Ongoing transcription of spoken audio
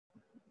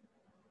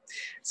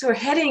So we're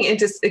heading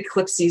into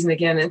eclipse season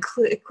again, and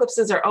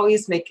eclipses are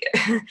always make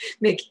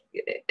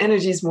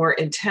energies more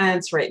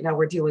intense. Right now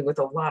we're dealing with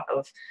a lot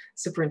of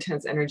super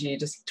intense energy,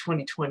 just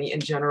 2020 in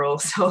general.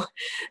 So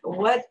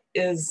what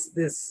is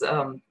this,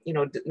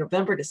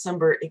 November,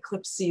 December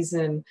eclipse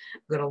season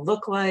going to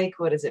look like?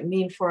 What does it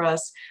mean for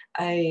us?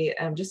 I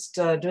am just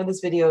doing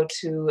this video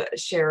to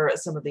share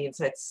some of the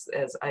insights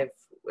as I've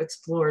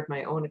explored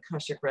my own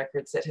Akashic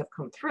records that have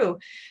come through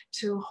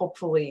to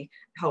hopefully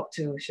help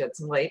to shed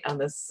some light on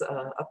this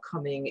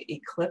upcoming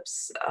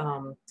eclipse.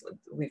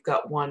 We've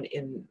got one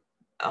in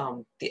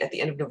at the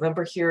end of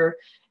November here,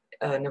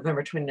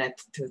 November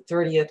 29th to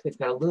 30th. We've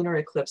got a lunar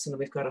eclipse, and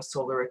we've got a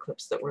solar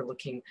eclipse that we're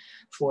looking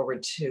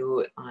forward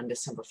to on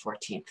December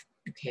 14th.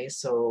 Okay,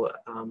 so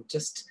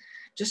just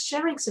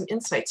sharing some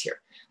insights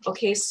here.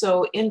 Okay,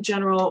 so in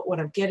general, what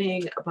I'm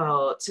getting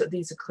about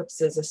these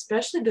eclipses,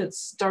 especially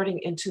starting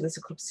into this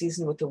eclipse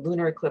season with the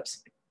lunar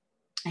eclipse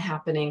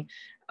happening,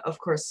 of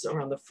course,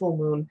 around the full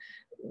moon,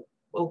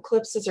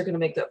 eclipses are going to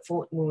make that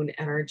full moon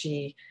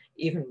energy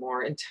even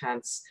more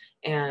intense.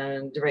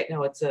 And right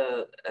now it's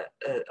a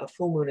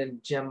full moon in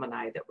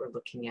Gemini that we're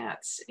looking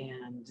at.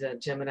 And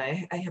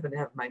Gemini, I happen to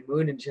have my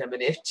moon in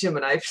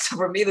Gemini. So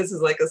for me, this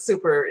is like a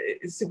super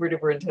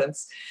duper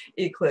intense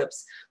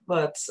eclipse.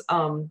 But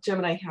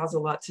Gemini has a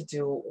lot to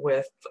do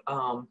with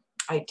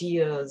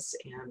ideas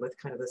and with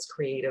kind of this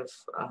creative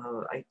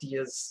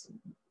ideas,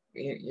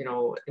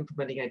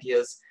 implementing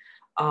ideas.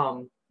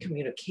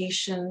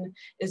 Communication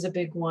is a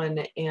big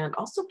one, and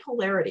also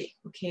polarity,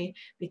 okay,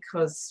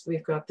 because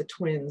we've got the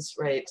twins,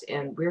 right,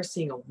 and we're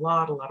seeing a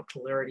lot of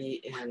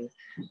polarity in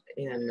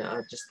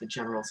just the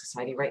general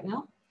society right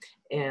now.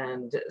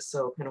 And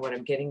so kind of what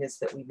I'm getting is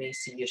that we may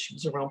see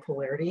issues around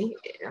polarity,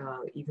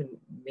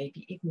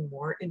 maybe even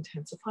more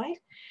intensified,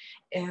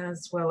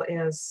 as well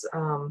as,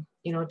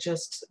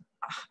 just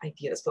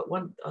ideas. But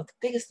one of the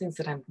biggest things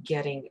that I'm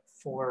getting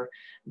for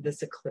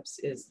this eclipse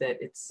is that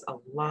a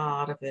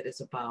lot of it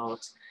is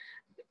about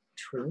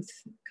truth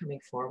coming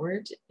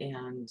forward,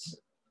 and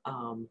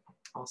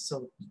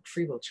also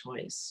free will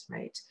choice,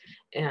 right?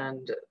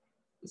 And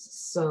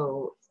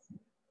so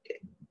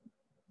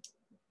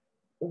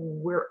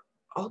we're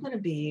all going to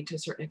be, to a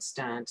certain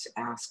extent,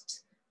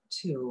 asked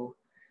to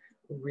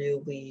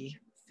really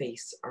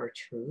face our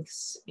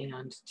truths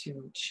and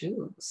to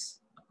choose,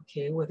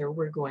 okay, whether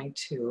we're going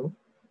to,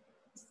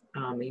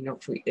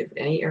 if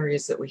any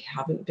areas that we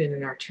haven't been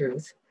in our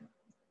truth,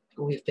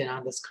 we've been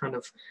on this kind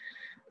of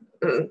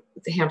the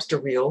hamster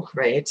wheel,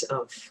 right,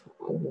 of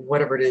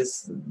whatever it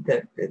is,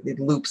 that the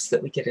loops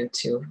that we get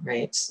into,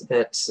 right,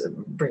 that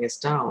bring us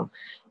down.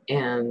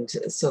 And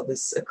so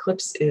this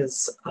eclipse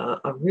is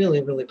a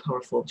really, really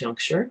powerful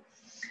juncture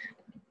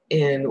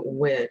in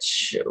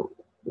which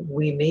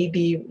we may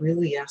be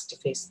really asked to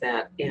face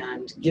that,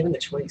 and given the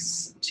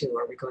choice to,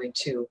 are we going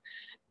to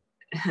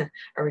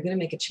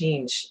make a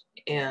change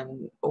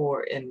and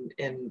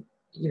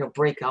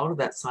break out of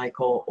that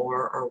cycle,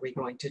 or are we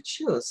going to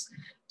choose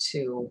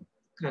to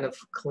kind of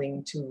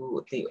cling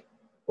to the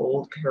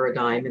old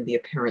paradigm and the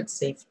apparent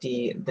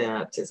safety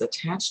that is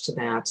attached to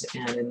that?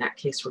 And in that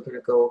case, we're going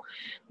to go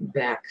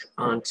back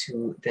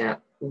onto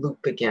that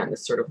loop again.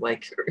 It's sort of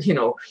like,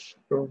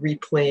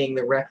 replaying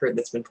the record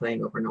that's been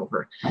playing over and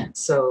over.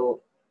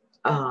 So,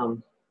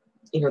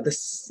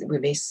 we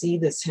may see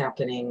this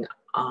happening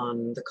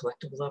on the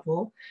collective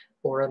level,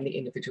 or on the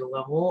individual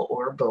level,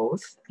 or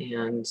both.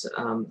 And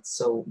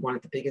so one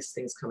of the biggest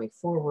things coming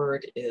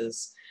forward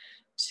is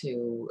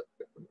to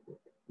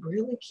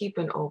really keep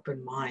an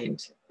open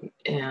mind,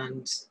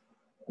 and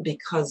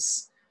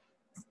because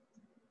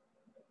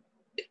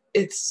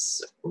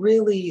it's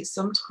really,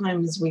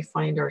 sometimes we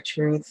find our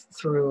truth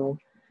through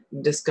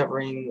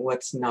discovering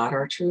what's not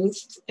our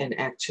truth, and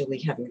actually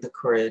having the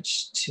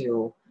courage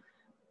to,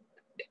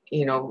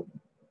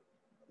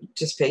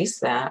 just face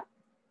that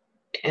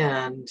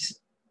and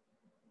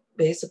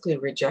basically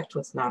reject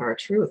what's not our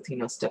truth,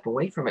 step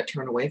away from it,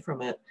 turn away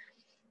from it,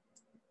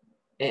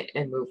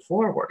 and move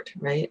forward,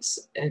 right?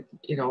 And,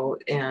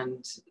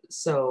 and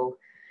so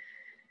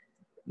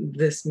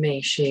this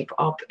may shape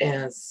up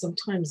as,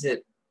 sometimes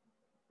it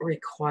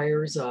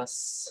requires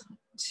us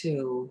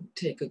to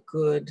take a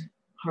good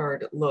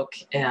hard look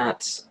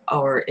at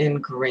our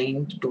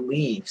ingrained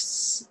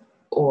beliefs,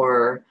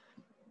 or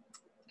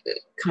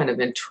kind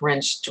of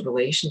entrenched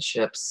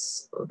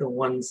relationships, the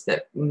ones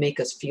that make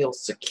us feel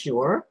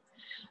secure,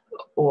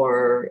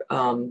 or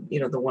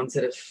the ones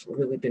that have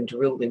really been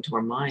drilled into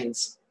our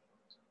minds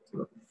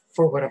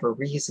for whatever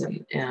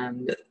reason.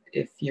 And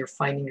if you're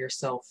finding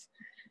yourself,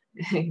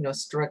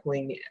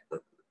 struggling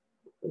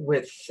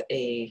with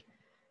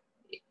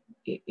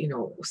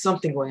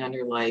something going on in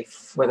your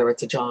life, whether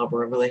it's a job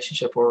or a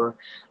relationship, or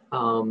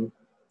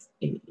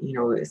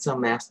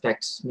some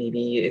aspect,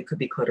 maybe it could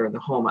be clutter in the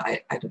home,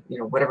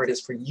 whatever it is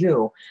for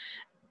you,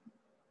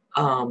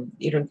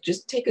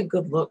 just take a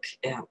good look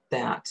at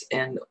that,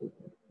 and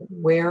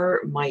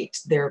where might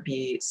there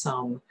be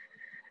some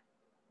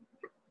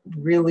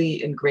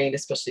really ingrained,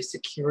 especially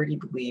security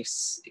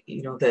beliefs,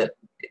 that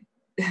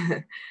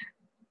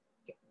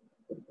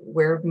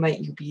where might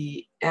you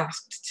be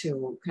asked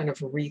to kind of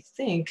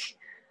rethink,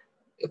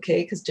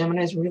 okay, because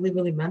Gemini is really,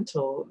 really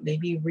mental,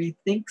 maybe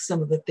rethink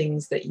some of the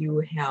things that you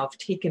have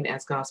taken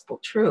as gospel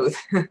truth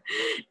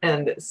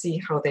and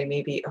see how they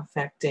may be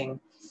affecting,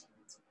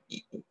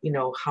 you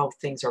know, how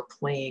things are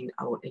playing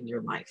out in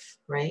your life,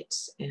 right?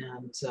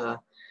 And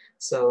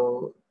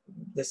so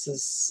this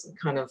is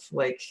kind of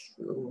like,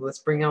 let's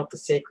bring out the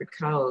sacred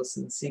cows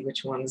and see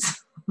which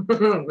ones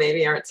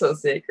maybe aren't so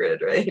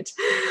sacred, right?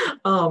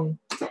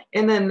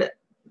 And then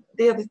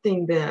the other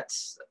thing that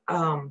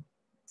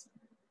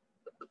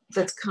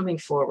that's coming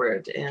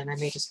forward, and I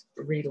may just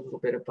read a little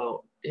bit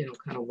about, you know,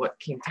 kind of what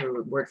came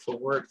through word for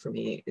word for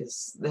me,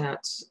 is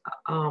that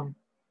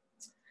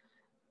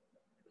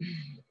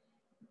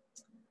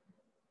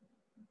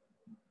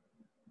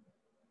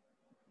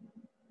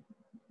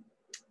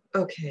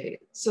okay,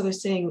 so they're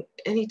saying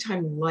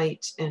anytime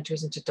light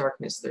enters into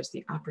darkness, there's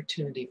the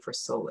opportunity for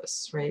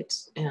solace, right?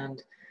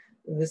 And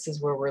this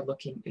is where we're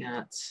looking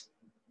at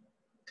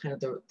kind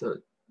of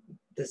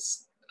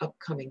this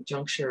upcoming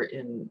juncture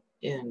in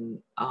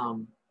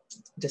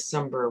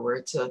December, where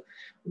it's a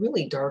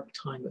really dark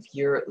time of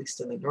year, at least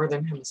in the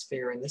northern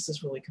hemisphere, and this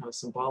is really kind of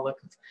symbolic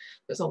of,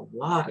 there's a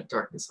lot of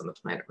darkness on the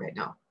planet right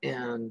now,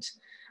 and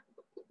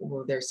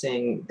well, they're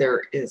saying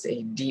there is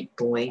a deep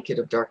blanket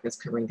of darkness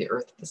covering the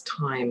earth at this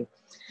time.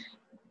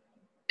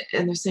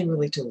 And they're saying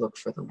really to look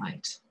for the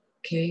light,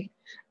 okay?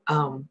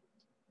 But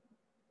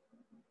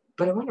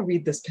I want to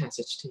read this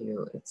passage to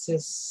you. It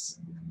says,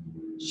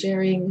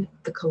 sharing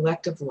the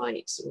collective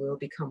light will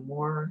become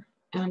more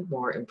and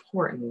more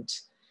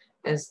important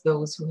as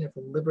those who have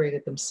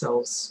liberated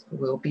themselves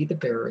will be the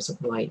bearers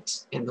of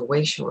light and the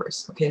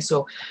wayshowers, okay?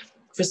 So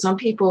for some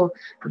people,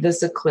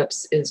 this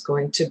eclipse is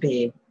going to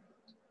be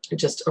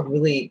just a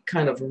really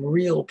kind of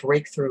real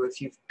breakthrough if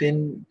you've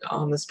been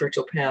on the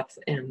spiritual path,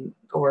 and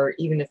or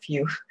even if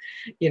you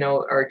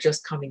know, are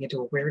just coming into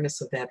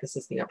awareness of that. This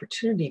is the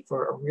opportunity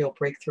for a real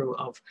breakthrough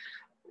of,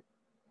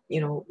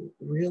 you know,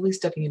 really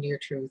stepping into your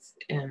truth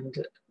and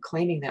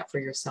claiming that for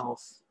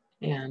yourself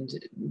and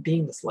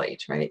being this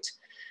light, right?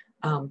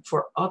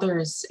 For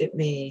others, it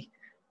may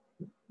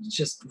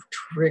just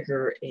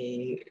trigger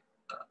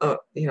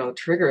you know,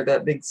 trigger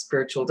that big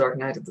spiritual dark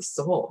night of the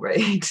soul,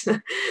 right?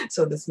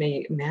 So this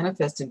may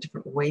manifest in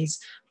different ways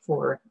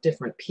for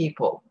different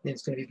people. And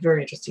it's going to be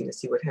very interesting to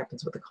see what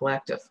happens with the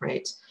collective,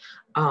 right?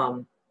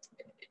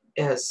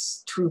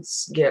 As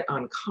truths get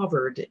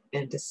uncovered,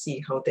 and to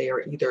see how they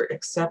are either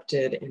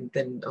accepted and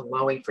then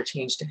allowing for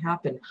change to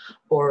happen,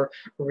 or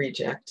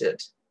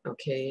rejected,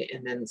 okay,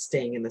 and then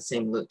staying in the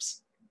same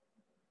loops.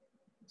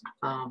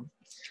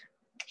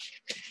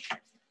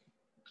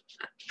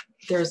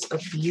 There's a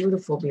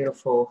beautiful,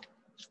 beautiful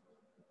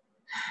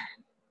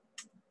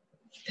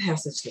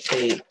passage that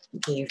they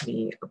gave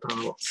me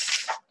about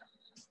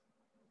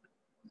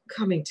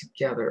coming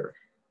together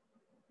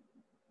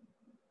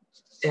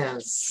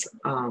as,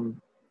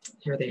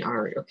 here they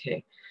are,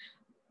 okay.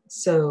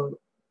 So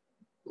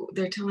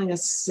they're telling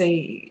us,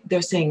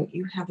 they're saying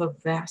you have a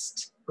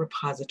vast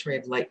repository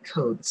of light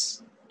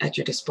codes at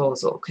your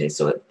disposal, okay?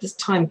 So at this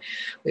time,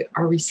 we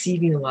are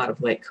receiving a lot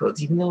of light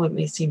codes. Even though it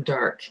may seem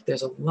dark,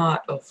 there's a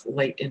lot of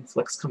light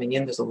influx coming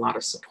in. There's a lot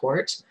of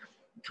support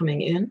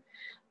coming in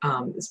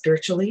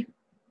spiritually,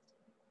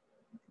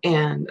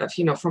 and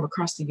you know, from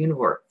across the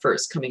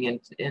universe coming in,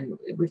 and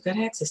we've got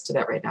access to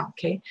that right now,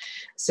 okay?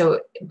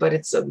 So, but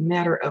it's a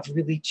matter of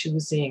really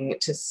choosing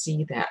to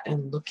see that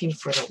and looking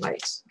for the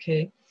light,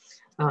 okay?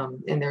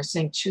 And they're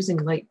saying choosing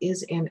light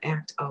is an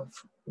act of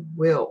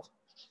will.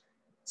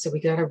 So we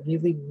got to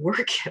really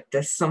work at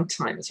this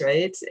sometimes,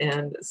 right?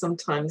 And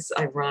sometimes,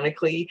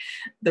 ironically,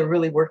 the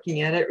really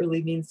working at it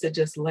really means to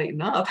just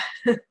lighten up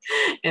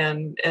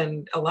and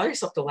allow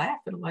yourself to laugh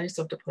and allow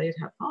yourself to play and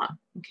have fun,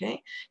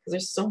 okay? Because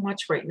there's so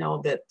much right now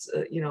that,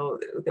 you know,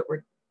 that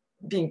we're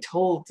being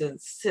told to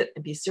sit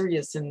and be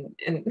serious and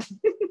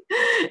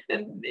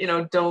and you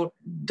know,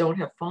 don't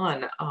have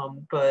fun.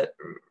 But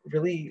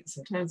really,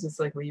 sometimes it's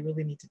like, well, you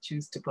really need to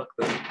choose to buck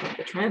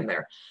the trend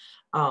there.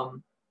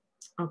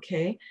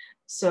 Okay,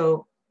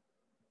 so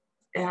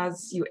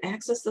as you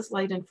access this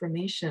light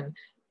information,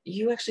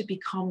 you actually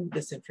become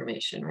this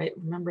information, right?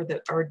 Remember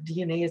that our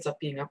DNA is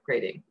being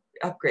upgraded.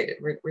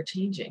 We're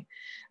changing.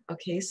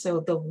 Okay,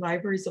 so the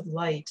libraries of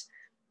light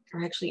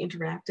are actually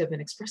interactive and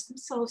express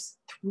themselves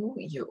through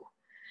you.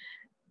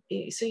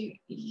 So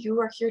you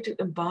are here to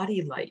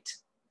embody light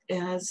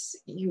as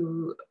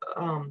you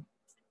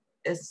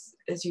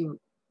as you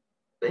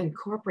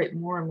incorporate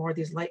more and more of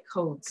these light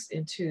codes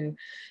into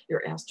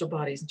your astral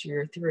bodies, into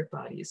your etheric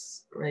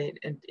bodies, right?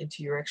 And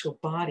into your actual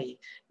body,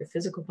 your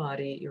physical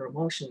body, your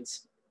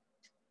emotions.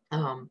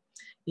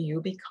 You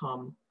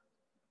become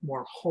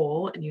more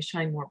whole and you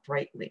shine more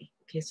brightly.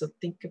 Okay, so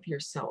think of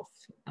yourself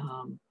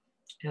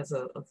as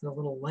a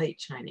little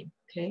light shining.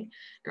 Okay,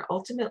 and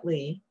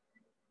ultimately,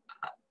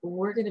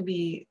 we're going to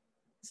be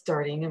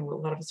starting, and a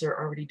lot of us are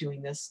already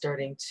doing this,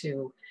 starting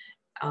to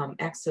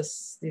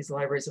access these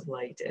libraries of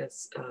light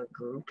as a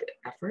group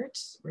effort,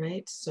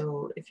 right?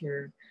 So if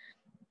you're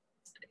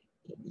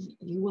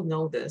you will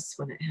know this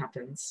when it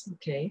happens,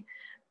 okay?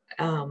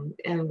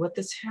 And what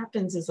this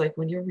happens is like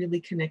when you're really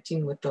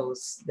connecting with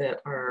those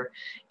that are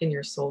in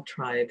your soul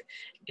tribe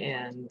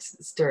and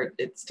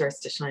it starts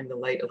to shine the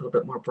light a little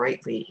bit more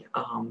brightly.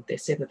 They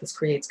say that this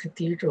creates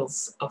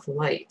cathedrals of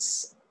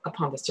lights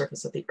upon the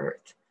surface of the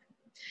earth.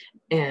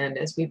 And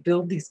as we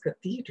build these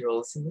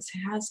cathedrals, and this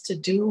has to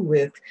do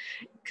with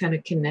kind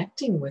of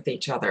connecting with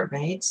each other,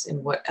 right?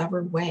 In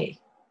whatever way,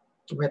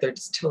 whether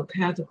it's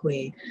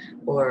telepathically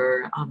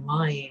or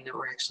online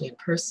or actually in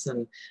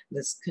person,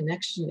 this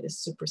connection is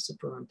super,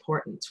 super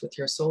important with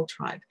your soul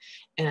tribe.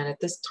 And at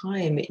this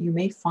time, you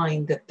may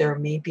find that there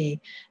may be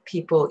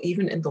people,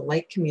 even in the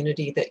light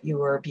community, that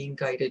you are being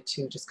guided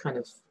to just kind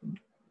of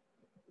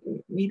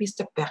maybe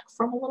step back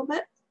from a little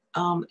bit.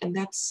 And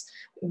that's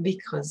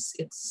because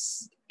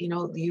it's, you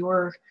know,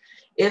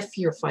 if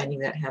you're finding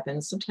that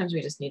happens, sometimes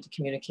we just need to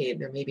communicate.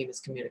 There may be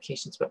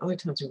miscommunications, but other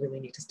times we really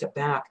need to step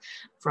back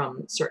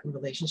from certain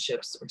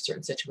relationships or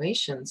certain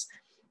situations.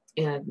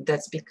 And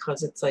that's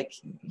because it's like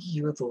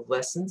the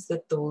lessons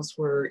that those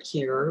were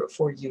here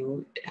for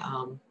you,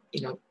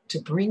 you know, to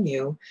bring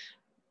you,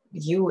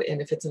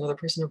 and if it's another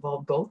person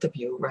involved, both of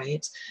you,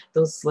 right?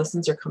 Those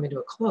lessons are coming to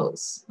a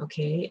close,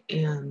 okay?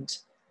 And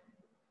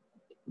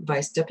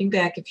by stepping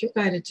back, if you're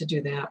guided to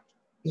do that,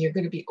 you're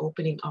going to be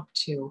opening up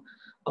to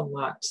a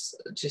lot,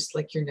 just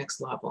like your next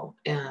level.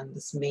 And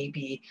this may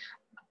be,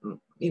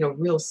 you know,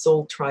 real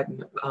soul tribe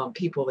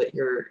people that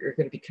you're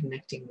going to be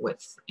connecting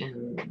with,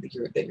 and that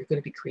you're going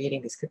to be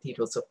creating these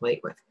cathedrals of light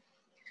with.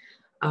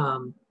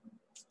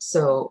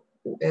 So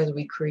as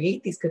we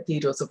create these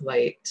cathedrals of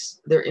light,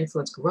 their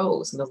influence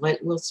grows, and the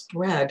light will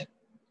spread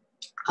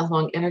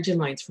along energy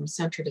lines from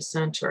center to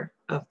center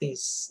of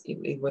these,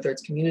 whether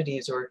it's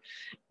communities or,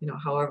 you know,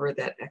 however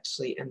that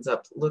actually ends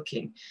up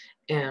looking.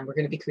 And we're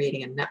going to be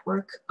creating a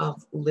network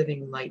of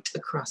living light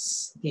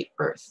across the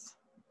earth.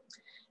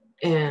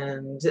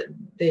 And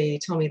they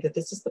tell me that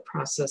this is the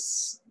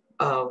process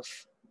of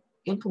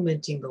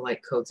implementing the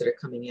light codes that are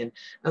coming in,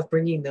 of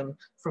bringing them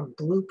from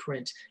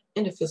blueprint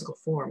into physical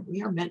form.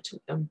 We are meant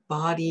to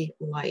embody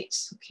light,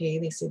 okay?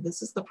 They say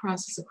this is the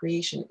process of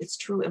creation. It's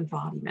true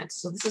embodiment.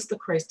 So this is the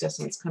Christ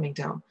essence coming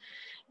down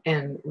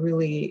and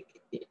really,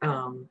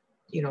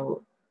 you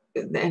know,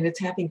 and it's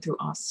happening through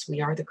us.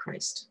 We are the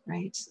Christ,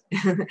 right?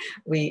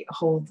 We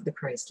hold the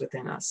Christ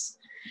within us.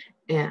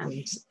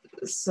 And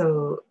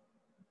so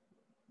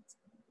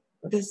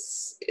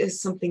this is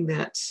something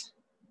that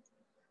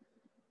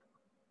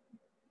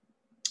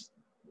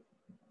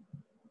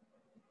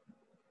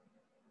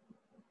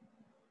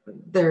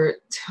they're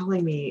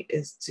telling me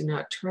is do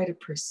not try to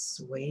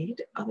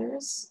persuade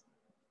others,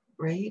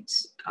 right?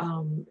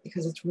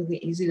 Because it's really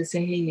easy to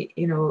say, hey,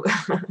 you know,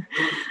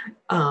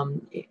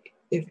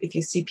 if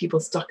you see people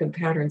stuck in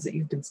patterns that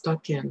you've been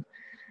stuck in,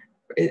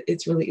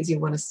 it's really easy to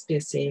want to be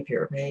a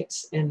savior, right?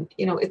 And,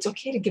 you know, it's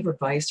okay to give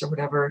advice or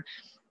whatever,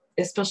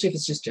 especially if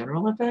it's just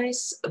general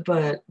advice,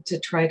 but to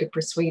try to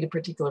persuade a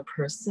particular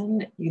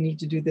person, you need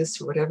to do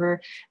this or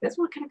whatever, that's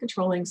more kind of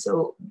controlling.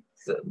 So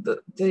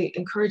the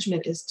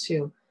encouragement is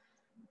to,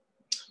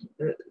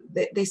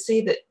 they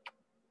say that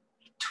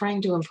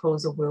trying to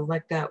impose a will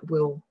like that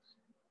will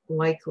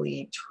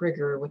likely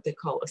trigger what they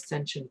call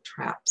ascension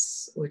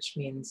traps, which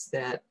means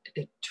that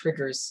it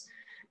triggers,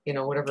 you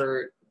know,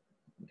 whatever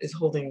is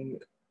holding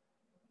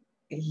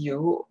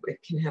you,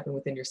 it can happen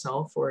within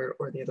yourself or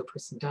the other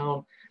person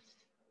down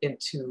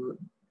into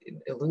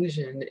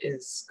illusion,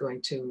 is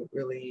going to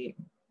really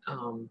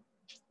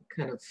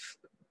kind of,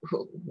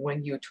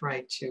 when you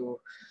try to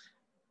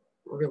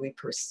really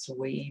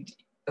persuade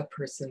a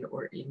person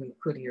or even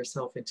including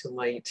yourself into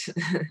light,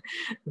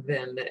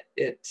 then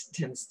it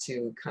tends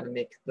to kind of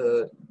make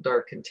the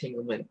dark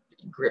entanglement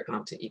grip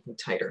onto even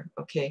tighter,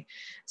 okay?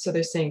 So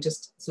they're saying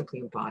just simply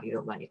embody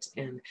the light.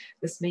 And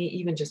this may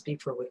even just be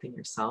for within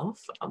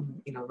yourself.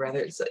 You know,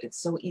 rather, it's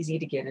so easy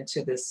to get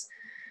into this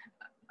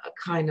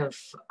kind of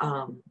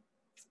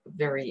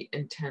very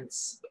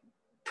intense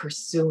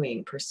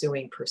pursuing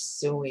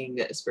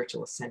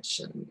spiritual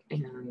ascension.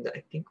 And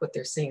I think what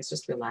they're saying is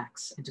just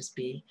relax and just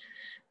be.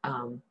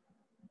 And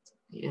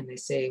they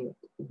say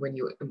when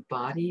you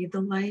embody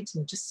the light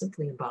and just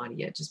simply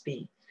embody it, just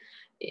be,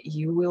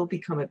 you will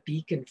become a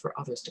beacon for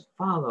others to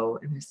follow.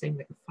 And they're saying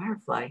like a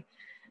firefly,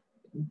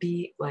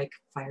 be like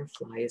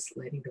fireflies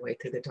lighting the way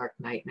through the dark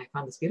night. And I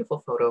found this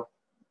beautiful photo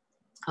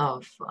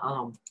of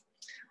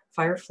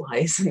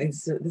fireflies.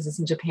 This is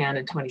in Japan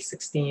in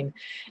 2016.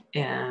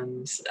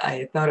 And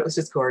I thought it was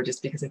just gorgeous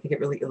because I think it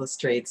really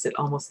illustrates, it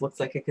almost looks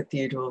like a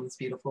cathedral in this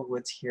beautiful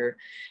woods here.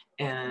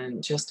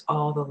 And just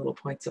all the little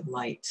points of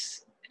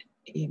light,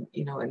 you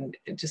know, and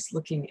just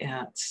looking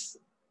at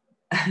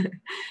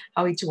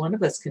how each one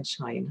of us can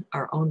shine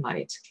our own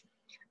light.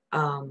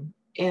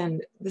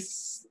 And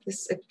this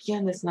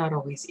again is not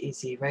always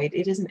easy, right?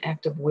 It is an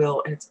act of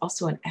will, and it's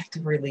also an act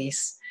of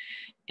release.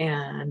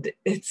 And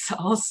it's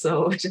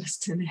also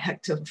just an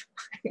act of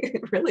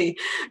really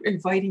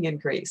inviting in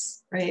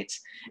grace, right?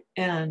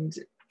 And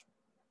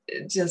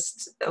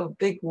just a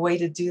big way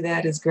to do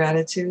that is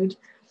gratitude.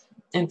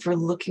 and for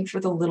looking for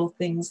the little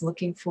things,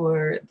 looking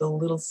for the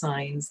little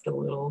signs, the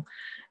little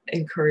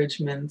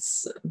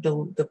encouragements.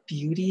 The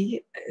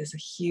beauty is a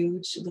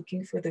huge,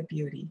 looking for the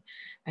beauty.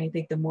 I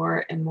think the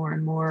more and more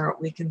and more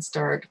we can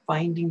start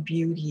finding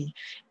beauty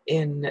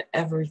in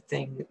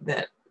everything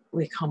that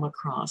we come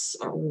across.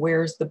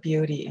 Where's the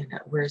beauty in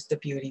it? Where's the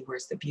beauty?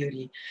 Where's the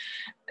beauty?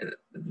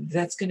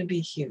 That's going to be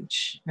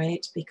huge,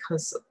 right?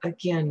 Because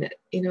again,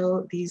 you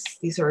know, these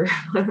are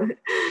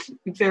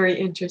very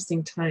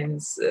interesting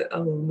times.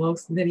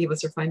 Many of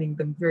us are finding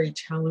them very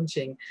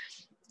challenging,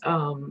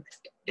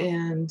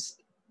 and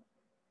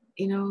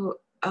you know,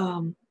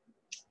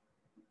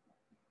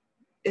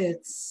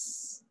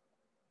 it's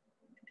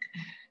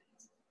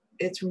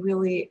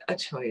really a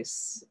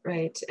choice,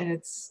 right? And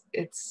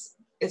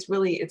it's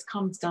really, it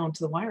comes down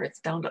to the wire. It's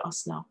down to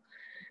us now.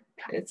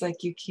 It's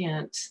like you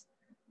can't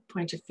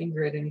point your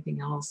finger at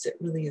anything else. It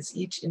really is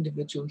each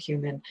individual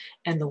human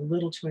and the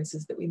little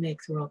choices that we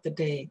make throughout the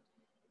day,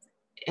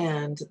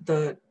 and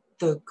the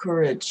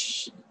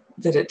courage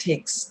that it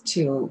takes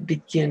to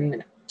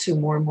begin to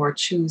more and more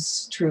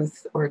choose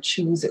truth, or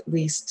choose at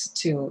least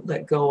to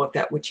let go of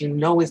that which you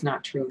know is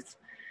not truth.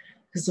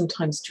 Because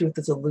sometimes truth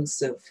is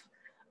elusive,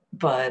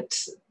 but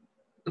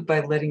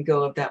by letting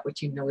go of that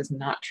which you know is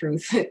not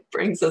truth, it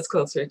brings us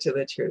closer to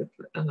the truth.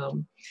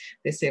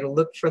 They say to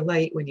look for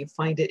light. When you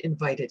find it,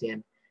 invite it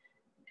in.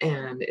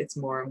 And it's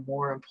more and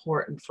more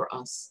important for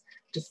us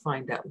to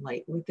find that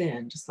light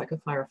within, just like a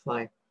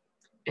firefly,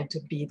 and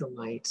to be the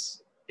light.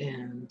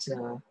 And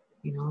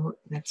you know,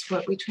 that's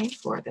what we train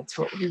for. That's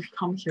what we've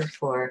come here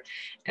for.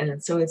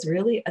 And so it's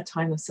really a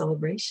time of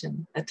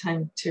celebration, a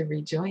time to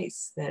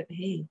rejoice that,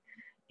 hey,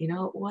 you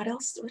know, what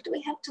else? What do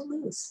we have to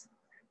lose?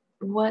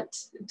 What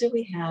do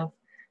we have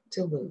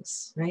to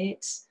lose,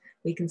 right?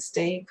 We can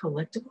stay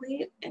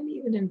collectively and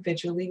even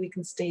individually, we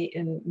can stay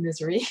in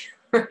misery,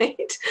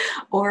 right?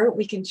 Or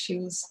we can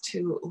choose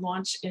to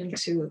launch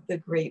into the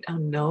great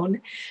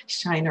unknown,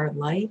 shine our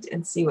light,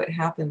 and see what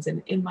happens.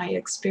 And in my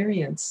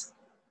experience,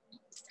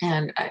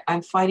 and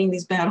I'm fighting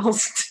these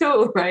battles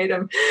too, right?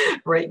 I'm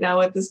right now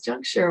at this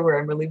juncture where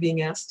I'm really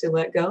being asked to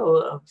let go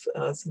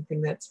of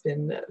something that's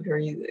been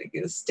very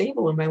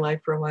stable in my life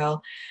for a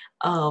while.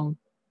 And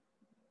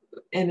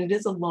it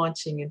is a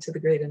launching into the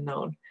great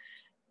unknown.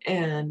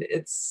 And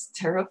it's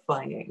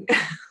terrifying,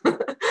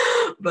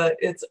 but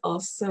it's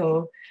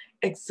also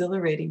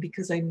exhilarating,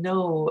 because I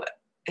know,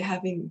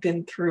 having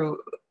been through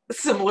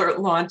similar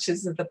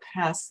launches in the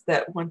past,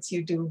 that once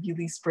you do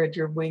really spread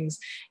your wings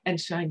and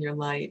shine your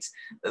light,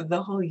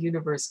 the whole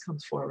universe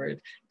comes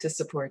forward to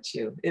support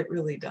you. It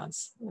really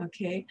does.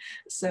 Okay.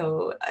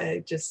 So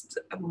I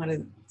want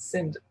to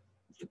send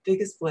the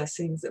biggest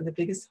blessings and the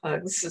biggest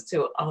hugs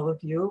to all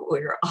of you.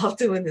 We're all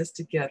doing this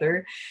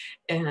together,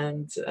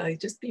 and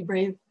just be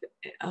brave.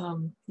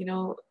 You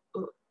know,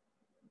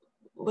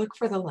 look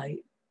for the light,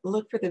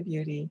 look for the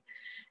beauty,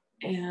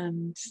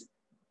 and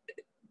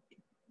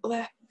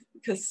laugh,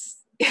 because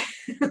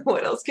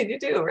what else can you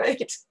do,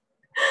 right?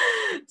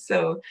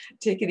 So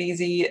take it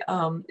easy.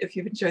 If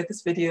you've enjoyed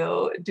this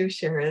video, do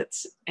share it.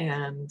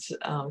 And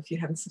if you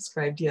haven't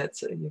subscribed yet,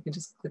 so you can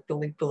just click the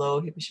link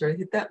below. Be sure to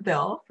hit that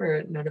bell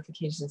for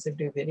notifications of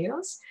new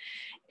videos.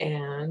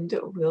 And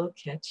we'll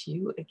catch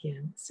you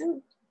again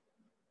soon.